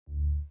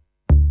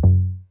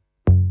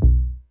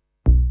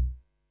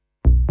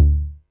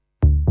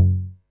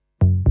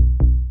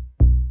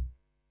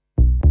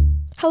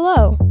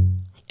Hello,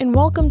 and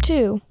welcome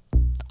to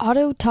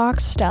Auto Talk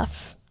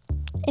Stuff.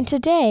 And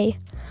today,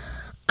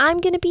 I'm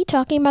going to be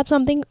talking about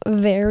something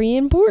very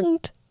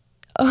important.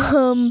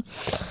 Usually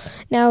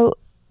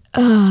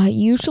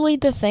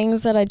the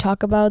things that I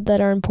talk about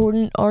that are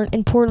important aren't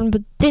important,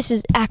 but this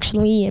is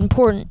actually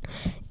important.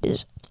 It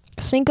is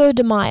Cinco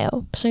de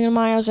Mayo. Cinco de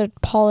Mayo is a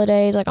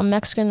holiday, it's like a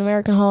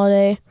Mexican-American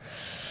holiday.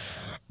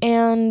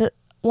 And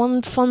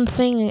one fun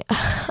thing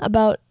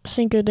about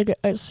Pico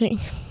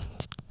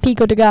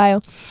de Gallo.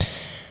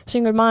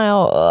 Cinco de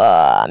Mayo,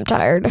 I'm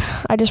tired.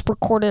 I just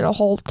recorded a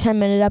whole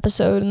 10-minute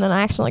episode and then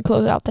I accidentally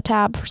closed out the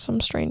tab for some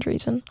strange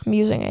reason. I'm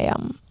using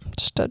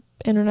just an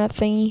internet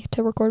thingy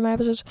to record my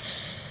episodes.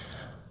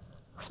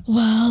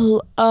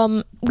 Well,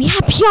 we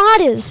have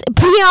piñatas.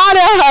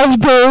 Piñatas.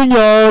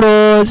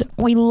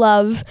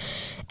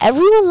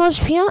 Everyone loves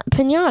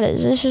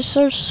piñatas. This is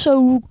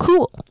so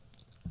cool.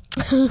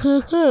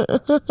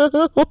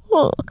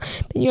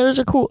 Piñatas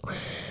are cool.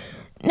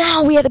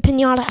 Now we had a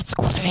piñata at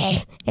school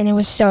today, and it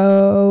was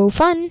so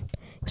fun.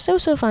 It was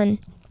so fun.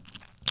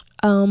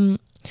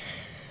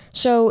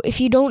 So if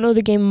you don't know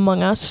the game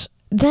Among Us,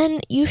 then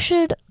you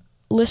should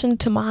listen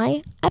to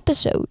my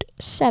episode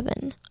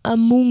 7,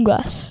 Among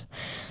Us.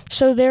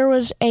 So there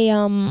was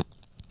a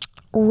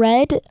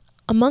red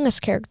Among Us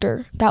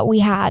character that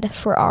we had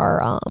for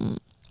our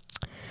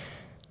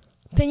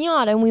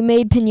piñata, and we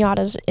made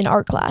piñatas in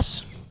art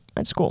class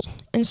at school.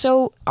 And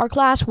so our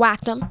class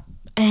whacked them,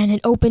 and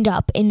it opened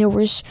up, and there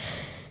was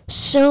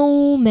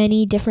so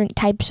many different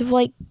types of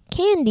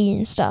candy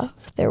and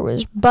stuff. There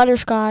was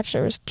butterscotch,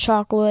 there was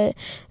chocolate,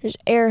 there's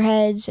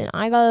airheads, and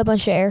I got a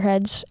bunch of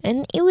airheads,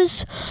 and it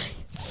was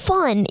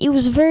fun. It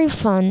was very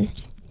fun.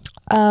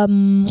 I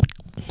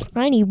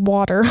need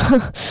water.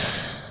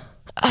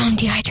 I'm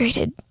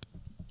dehydrated.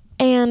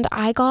 And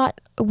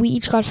we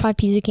each got 5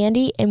 pieces of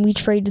candy, and we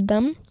traded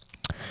them.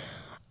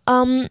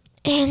 And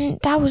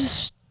that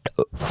was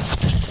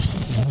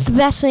the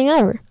best thing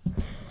ever.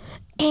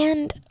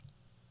 And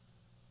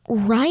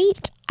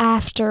right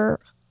after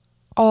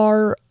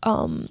our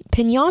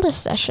piñata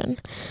session,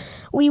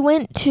 we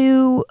went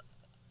to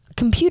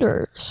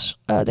computers,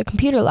 the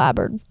computer lab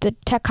or the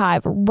tech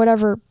hive or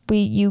whatever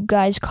you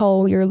guys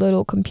call your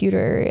little computer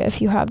area.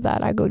 If you have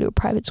that, I go to a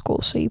private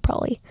school, so you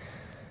probably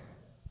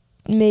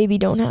maybe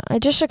don't have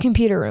just a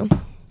computer room,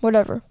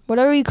 whatever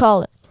you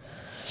call it.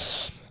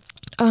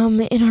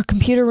 In our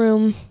computer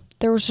room,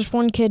 there was this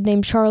one kid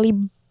named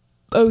Charlie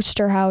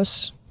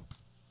Boasterhouse.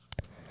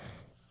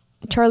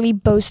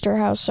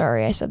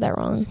 Sorry, I said that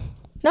wrong.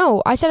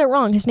 No, I said it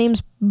wrong. His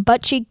name's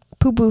Buttcheek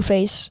Poo Poo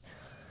Face.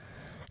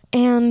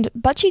 And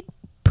Buttcheek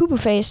Poo Poo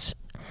Face,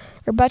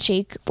 or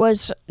Buttcheek,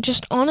 was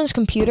just on his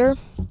computer,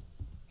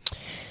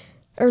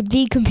 or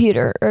the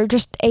computer, or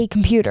just a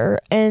computer,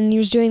 and he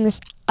was doing this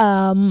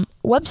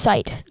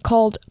website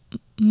called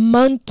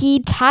Monkey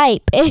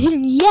Type.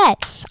 And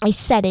yes, I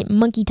said it,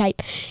 Monkey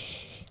Type.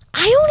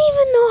 I don't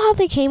even know how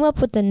they came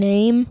up with the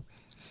name,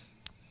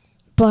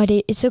 but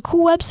it's a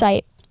cool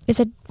website. It's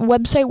a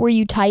website where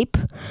you type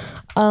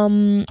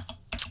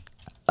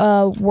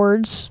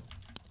words,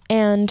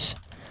 and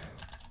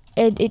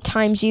it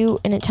times you,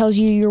 and it tells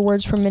you your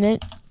words per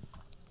minute.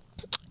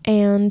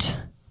 And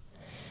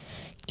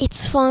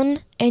it's fun,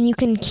 and you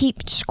can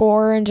keep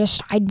score, and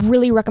I'd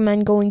really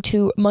recommend going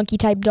to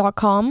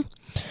monkeytype.com,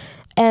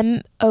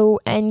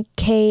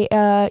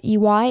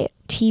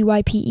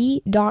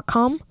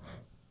 monkeytype.com.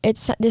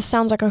 This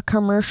sounds like a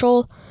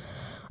commercial,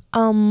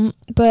 but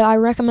I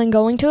recommend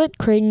going to it,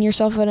 creating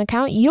yourself an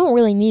account. You don't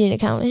really need an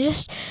account. It's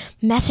just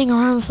messing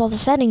around with all the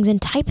settings and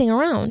typing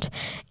around.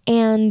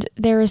 And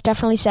there is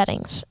definitely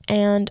settings.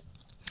 And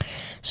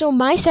so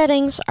my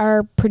settings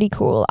are pretty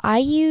cool. I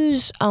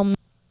use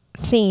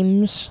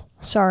themes.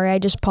 Sorry, I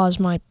just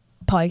paused my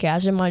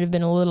podcast. It might have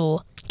been a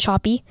little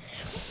choppy.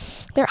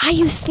 I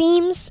use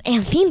themes,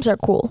 and themes are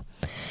cool.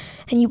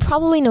 And you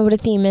probably know what a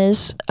theme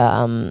is,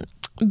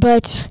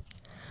 but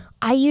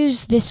I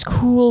use this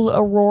cool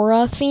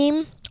Aurora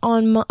theme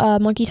on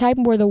Monkey Type,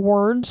 where the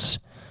words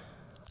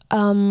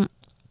are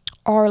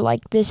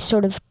like this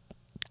sort of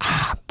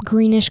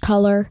greenish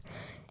color,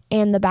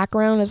 and the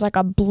background is like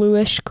a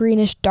bluish,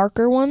 greenish,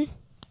 darker one.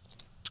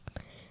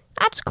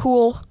 That's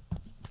cool.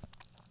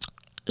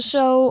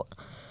 So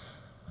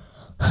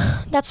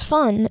that's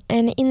fun,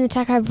 and in the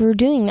Tech Hive we're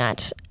doing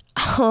that.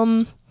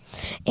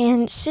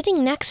 And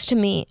sitting next to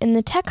me in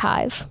the Tech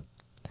Hive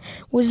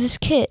was this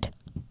kid.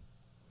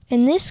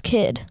 And this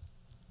kid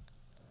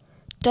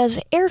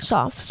does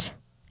airsoft.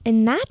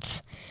 And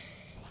that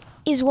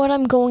is what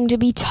I'm going to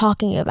be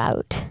talking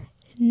about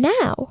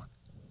now.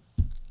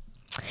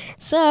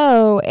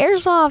 So,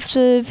 airsoft,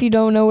 if you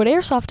don't know what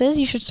airsoft is,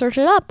 you should search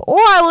it up. Or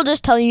I will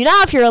just tell you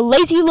now if you're a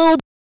lazy little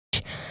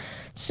bitch.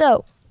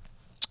 So,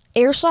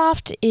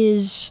 airsoft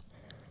is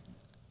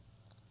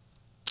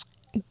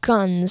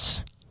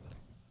guns.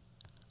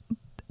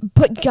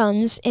 Put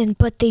guns in,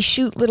 but they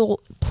shoot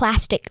little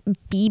plastic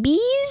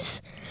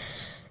BBs.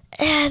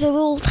 They're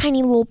little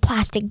tiny little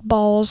plastic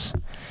balls.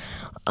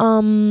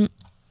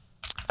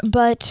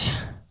 But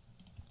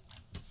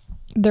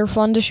They're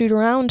fun to shoot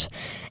around,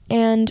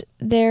 and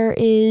there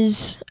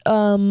is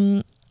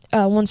 1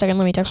 second.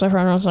 Let me text my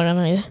friend 1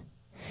 second.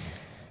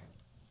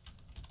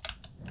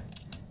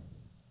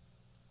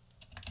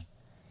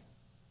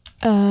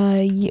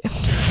 Yeah.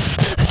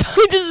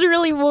 Sorry, this is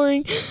really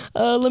boring.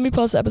 Let me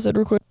pause the episode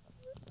real quick.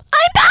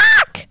 I'm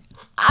back!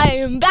 I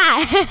am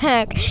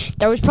back!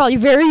 That was probably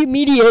very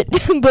immediate,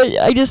 but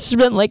I just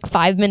spent like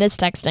 5 minutes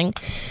texting.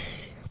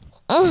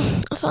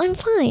 So I'm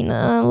fine.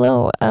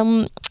 Hello.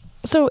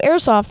 So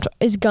airsoft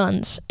is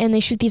guns, and they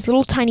shoot these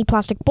little tiny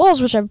plastic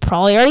balls, which I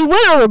probably already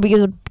went over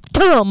because I'm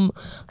dumb.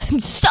 I'm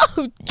so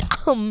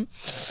dumb.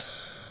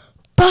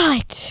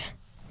 But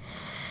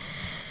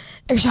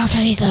airsoft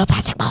are these little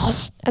plastic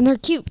balls, and they're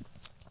cute,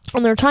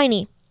 and they're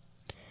tiny.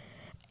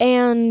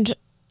 And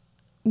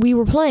we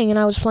were playing, and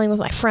I was playing with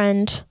my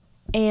friend,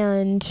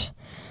 and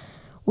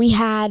we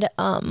had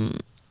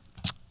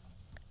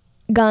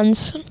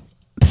guns,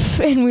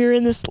 and we were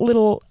in this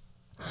little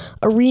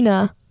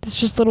arena,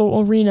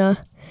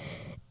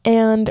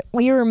 and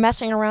we were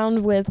messing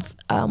around with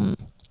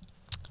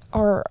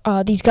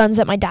these guns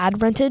that my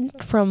dad rented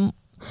from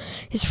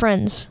his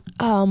friends.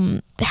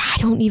 I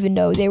don't even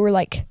know. They were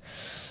like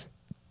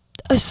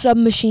a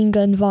submachine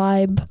gun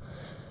vibe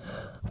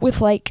with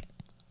like,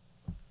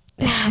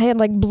 they had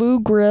like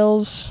blue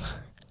grills,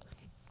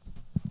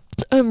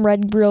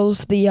 red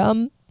grills.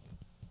 The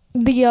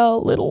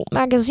little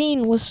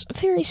magazine was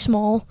very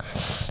small.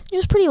 It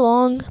was pretty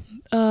long,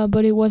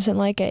 but it wasn't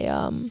like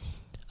a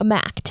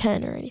Mac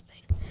 10 or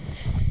anything.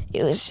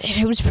 It was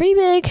pretty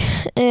big,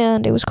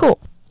 and it was cool.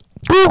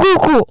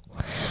 Cool.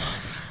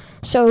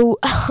 So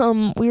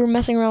we were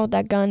messing around with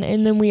that gun,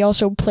 and then we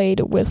also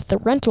played with the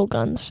rental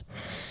guns.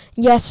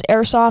 Yes,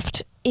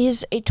 airsoft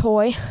is a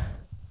toy,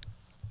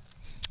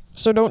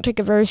 so don't take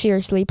it very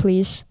seriously,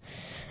 please.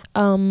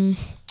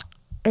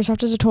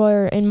 Airsoft is a toy,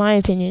 or in my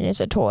opinion,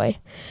 is a toy.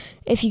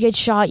 If you get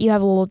shot, you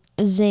have a little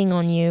zing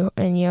on you,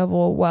 and you have a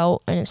little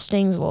welt, and it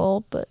stings a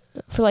little, but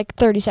for like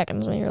 30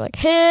 seconds, and you're like,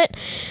 hit,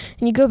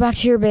 and you go back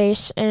to your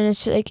base, and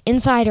it's like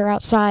inside or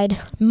outside,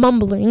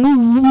 mumbling,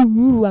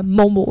 I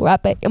mumble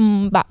rap it,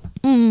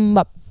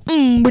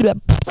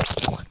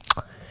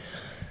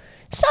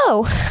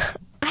 So,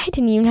 I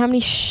didn't even have any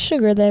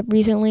sugar that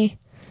recently.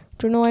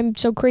 Don't know why I'm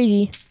so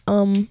crazy.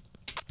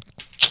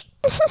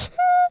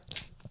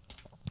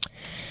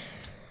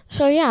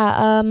 So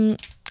yeah,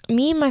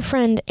 me and my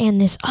friend and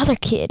this other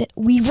kid,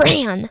 we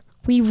ran,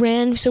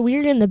 so we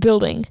were in the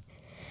building,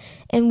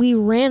 and we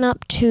ran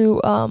up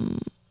to,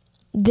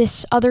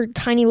 this other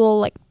tiny little,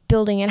 like,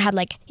 building.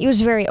 It was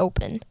very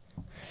open.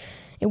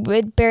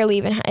 It barely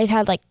even, it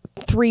had, like,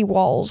 3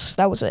 walls,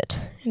 that was it,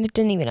 and it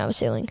didn't even have a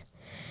ceiling.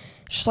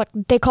 Just like,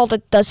 they called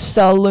it the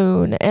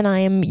saloon, and I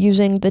am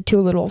using the 2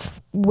 little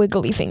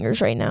wiggly fingers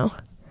right now.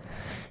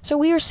 So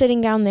we were sitting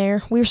down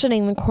there. We were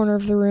sitting in the corner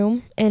of the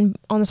room, and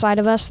on the side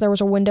of us, there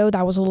was a window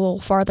that was a little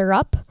farther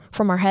up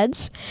from our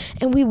heads,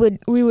 and we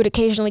would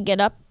occasionally get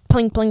up,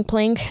 plink, plink,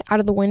 plink, out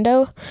of the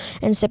window,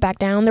 and sit back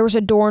down. There was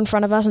a door in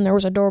front of us, and there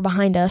was a door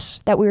behind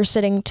us that we were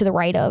sitting to the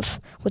right of,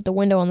 with the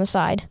window on the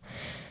side.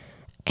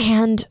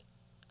 And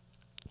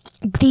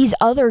these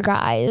other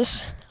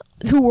guys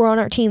who were on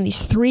our team,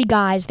 these 3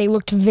 guys, they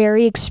looked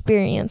very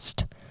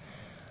experienced.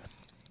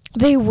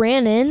 They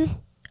ran in.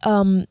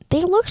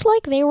 They looked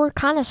like they were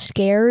kind of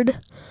scared,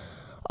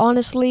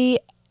 honestly,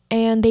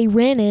 and they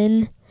ran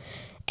in,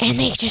 and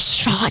they just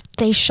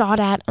shot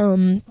at,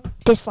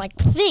 this, like,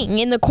 thing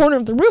in the corner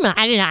of the room.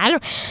 I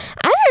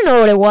don't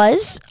know what it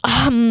was.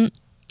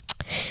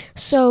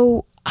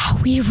 So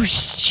we were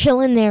just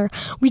chilling there.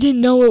 We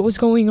didn't know what was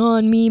going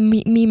on,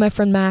 me, my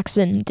friend Max,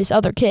 and this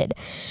other kid.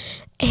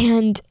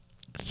 And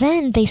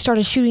then they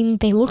started shooting.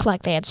 They looked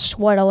like they had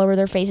sweat all over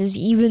their faces,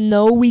 even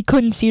though we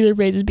couldn't see their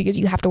faces because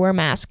you have to wear a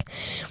mask.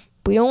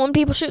 We don't want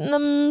people shooting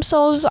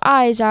themselves'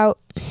 eyes out.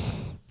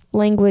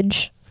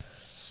 Language.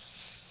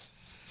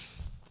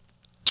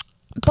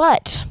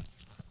 But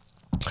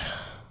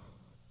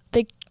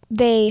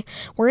they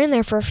were in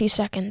there for a few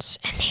seconds,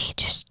 and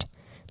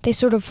they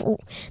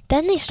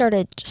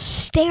started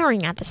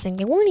staring at this thing.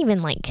 They weren't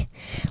even, like,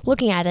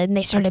 looking at it, and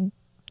they started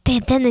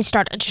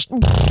just,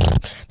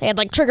 they had,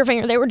 like, trigger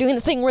finger. They were doing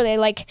the thing where they,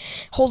 like,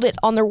 hold it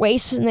on their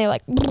waist, and they,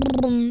 like,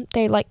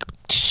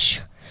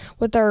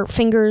 with their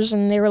fingers,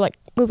 and they were, like,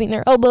 moving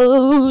their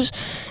elbows,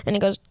 and it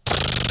goes,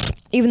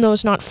 even though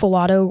it's not full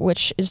auto,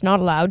 which is not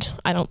allowed,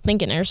 I don't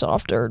think, in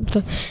airsoft, or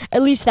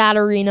at least that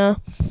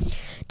arena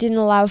didn't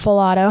allow full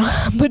auto,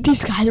 but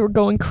these guys were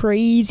going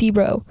crazy,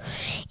 bro.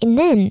 And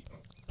then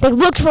they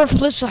looked for a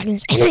split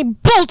seconds, and they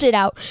bolted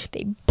out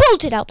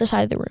the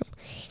side of the room.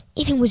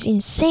 It was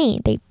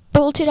insane. They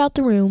bolted out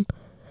the room.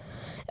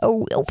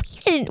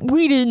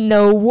 We didn't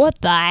know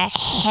what the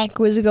heck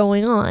was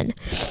going on.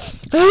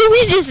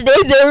 We just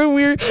stayed there, and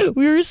we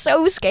were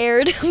so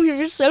scared. We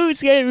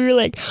were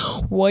like,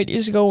 what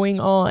is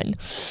going on?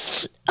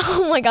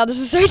 Oh my god, this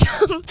is so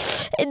dumb.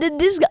 And then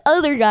this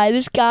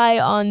guy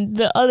on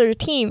the other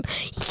team,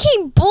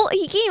 I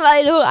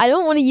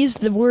don't want to use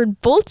the word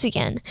bolts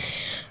again,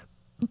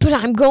 but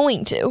I'm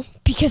going to,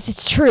 because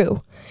it's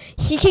true.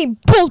 he came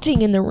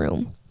bolting in the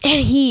room,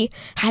 and he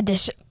had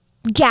this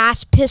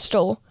gas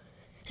pistol,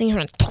 and he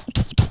went.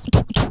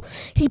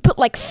 He put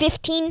like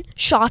 15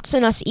 shots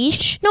in us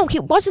each. No, he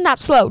wasn't that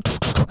slow.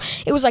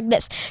 It was like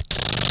this.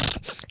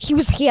 He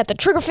had the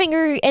trigger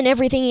finger and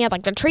everything. He had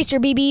like the tracer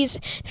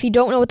BBs. If you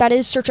don't know what that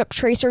is, search up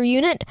tracer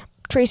unit,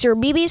 tracer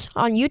BBs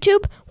on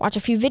YouTube. Watch a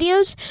few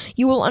videos.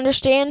 You will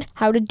understand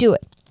how to do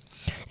it.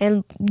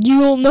 And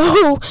you'll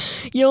know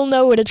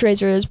what a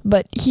tracer is.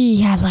 But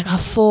he had like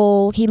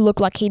he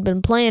looked like he'd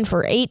been playing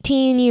for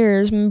 18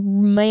 years,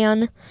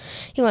 man.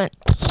 He went.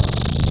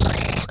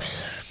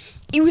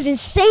 It was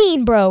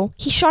insane, bro.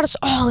 He shot us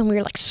all, and we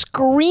were like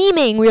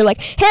screaming. We were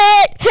like,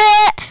 hit,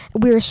 hit.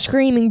 We were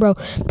screaming, bro.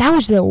 That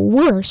was the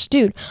worst,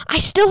 dude. I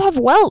still have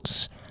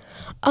welts.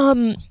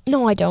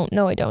 No, I don't.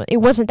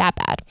 It wasn't that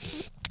bad.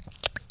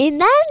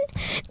 And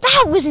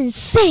that was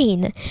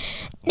insane.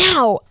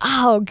 Now,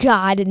 oh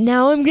God,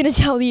 now I'm gonna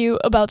tell you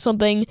about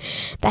something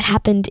that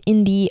happened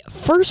in the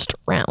first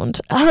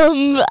round.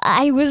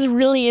 I was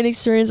really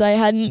inexperienced. I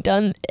hadn't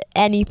done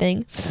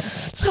anything.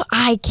 So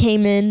I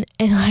came in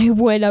and I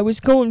was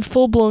going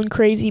full blown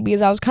crazy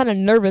because I was kind of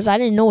nervous. I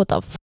didn't know what the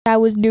f I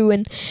was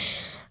doing.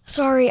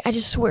 Sorry, I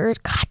just swear.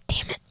 God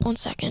damn it. 1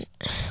 second.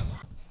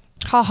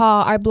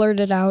 Haha, I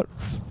blurted out.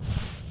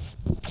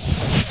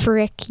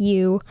 Frick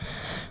you.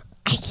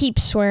 I keep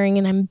swearing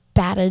and I'm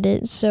bad at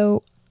it,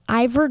 so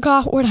I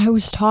forgot what I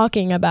was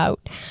talking about.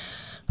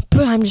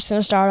 But I'm just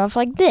gonna start off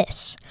like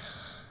this.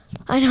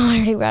 I know I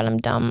already got I'm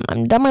dumb.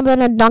 I'm dumber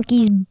than a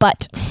donkey's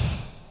butt.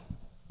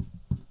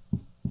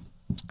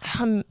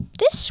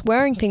 This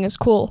swearing thing is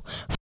cool.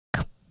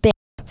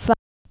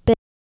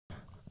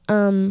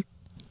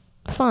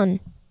 Fun.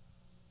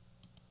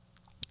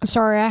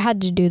 Sorry, I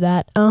had to do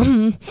that.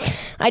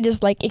 I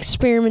just like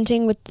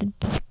experimenting with the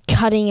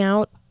cutting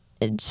out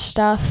and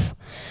stuff.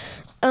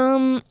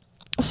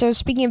 So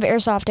speaking of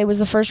airsoft, it was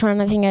the first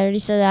round. I think I already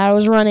said that. I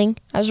was running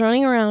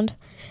around,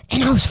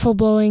 and I was full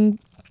blowing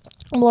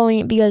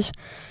it because,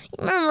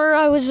 remember,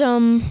 I was,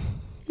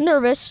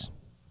 nervous.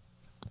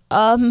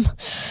 And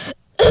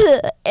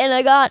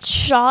I got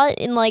shot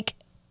in, like,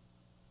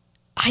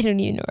 I don't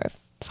even know where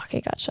I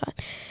got shot.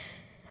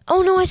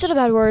 Oh, no, I said a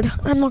bad word.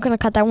 I'm not going to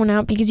cut that one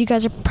out because you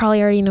guys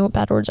probably already know what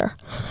bad words are.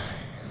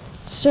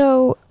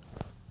 So,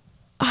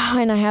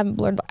 and I haven't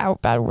blurred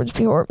out bad words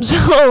before.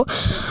 So,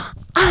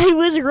 I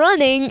was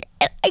running,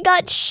 and I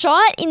got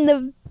shot in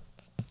the...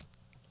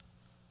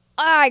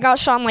 I got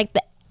shot in, like,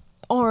 the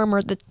arm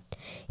or the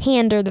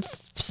hand or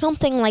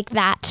something like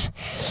that.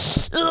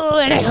 Ugh,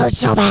 and it hurt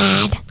so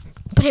bad.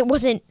 But it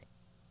wasn't...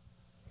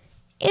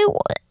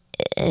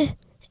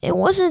 It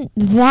wasn't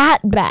that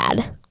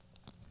bad.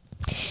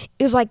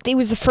 It was like, it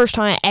was the first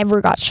time I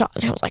ever got shot,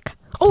 and I was like,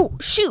 oh,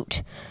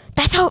 shoot.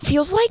 That's how it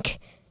feels like?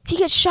 If you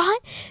get shot?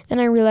 Then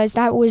I realized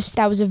that was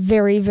a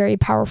very, very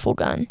powerful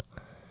gun.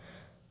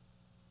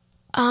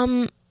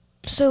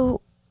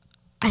 So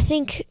I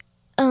think,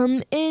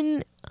 and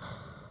then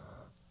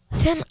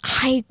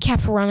I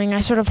kept running.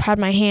 I sort of had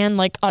my hand,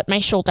 like, at my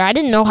shoulder. I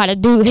didn't know how to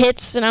do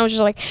hits, and I was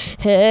just like,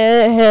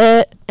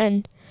 hit,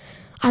 and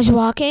I was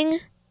walking,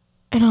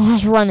 and I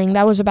was running.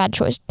 That was a bad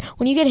choice.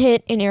 When you get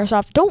hit in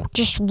airsoft, don't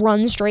just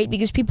run straight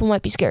because people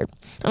might be scared.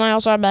 And I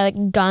also had my,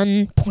 like,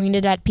 gun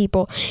pointed at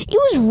people. It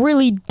was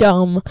really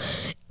dumb.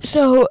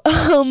 So,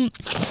 I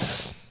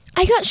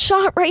got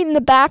shot right in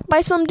the back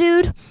by some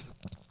dude.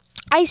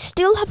 I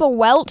still have a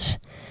welt.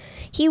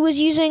 He was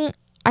using,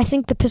 I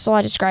think, the pistol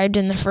I described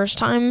in the first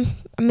time.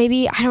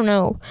 Maybe, I don't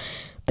know.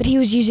 But he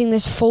was using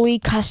this fully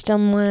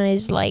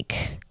customized,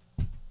 like,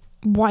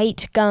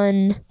 white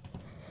gun.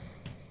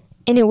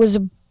 And it was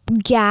a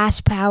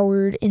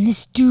gas-powered. And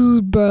this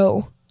dude,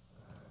 bro,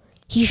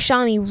 he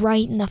shot me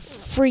right in the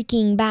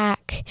freaking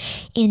back.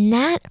 And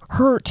that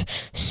hurt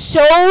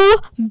so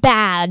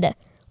bad.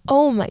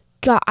 Oh, my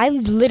God. I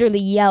literally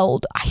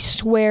yelled. I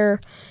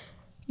swear.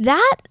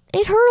 That,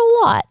 it hurt a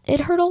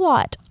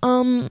lot.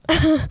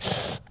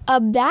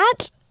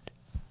 That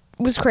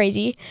was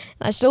crazy.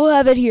 I still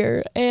have it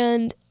here.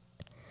 And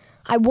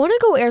I want to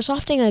go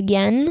airsofting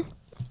again.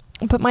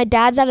 But my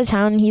dad's out of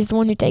town. And he's the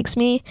one who takes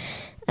me.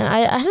 And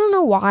I don't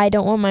know why I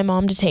don't want my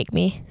mom to take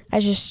me. I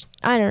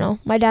don't know.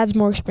 My dad's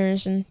more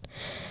experienced. And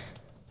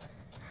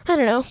I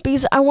don't know.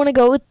 Because I want to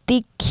go with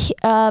the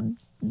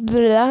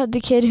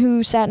kid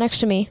who sat next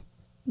to me.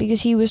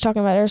 Because he was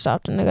talking about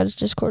airsoft and I got his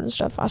Discord and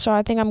stuff. So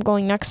I think I'm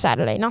going next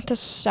Saturday. Not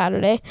this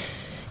Saturday.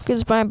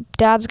 Because my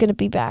dad's going to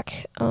be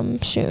back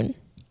soon.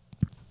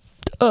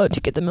 To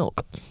get the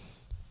milk.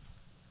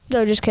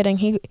 No, just kidding.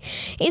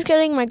 He's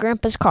getting my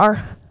grandpa's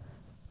car.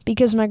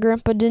 Because my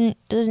grandpa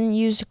doesn't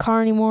use a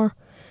car anymore.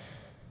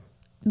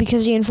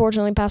 Because he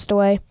unfortunately passed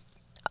away.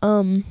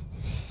 And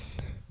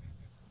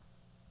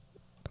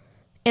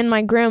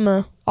my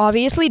grandma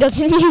obviously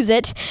doesn't use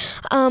it.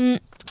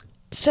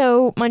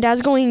 So my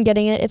dad's going and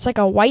getting it. It's like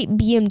a white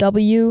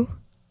BMW.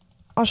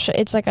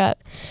 It's like a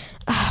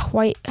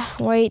white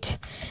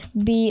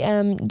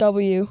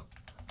BMW.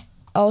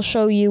 I'll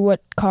show you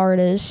what car it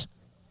is.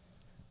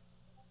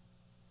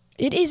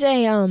 It is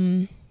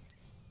a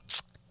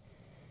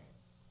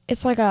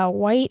It's like a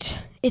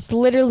white. It's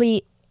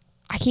literally.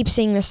 I keep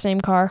seeing the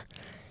same car.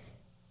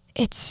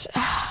 It's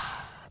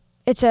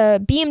a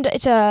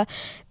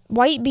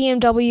white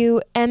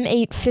BMW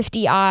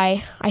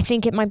M850i. I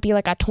think it might be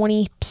like a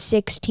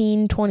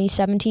 2016,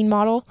 2017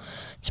 model.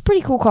 It's a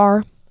pretty cool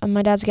car.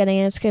 My dad's getting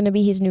it. It's going to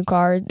be his new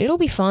car. It'll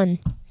be fun.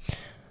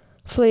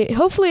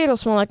 Hopefully it'll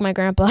smell like my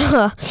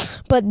grandpa.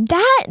 But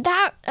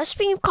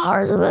speaking of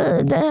cars,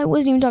 I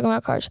wasn't even talking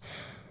about cars.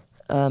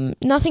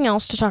 Nothing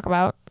else to talk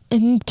about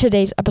in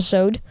today's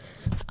episode.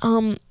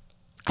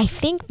 I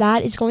think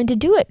that is going to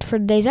do it for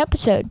today's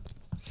episode.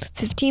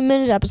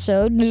 15-minute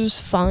episode. It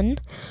was fun.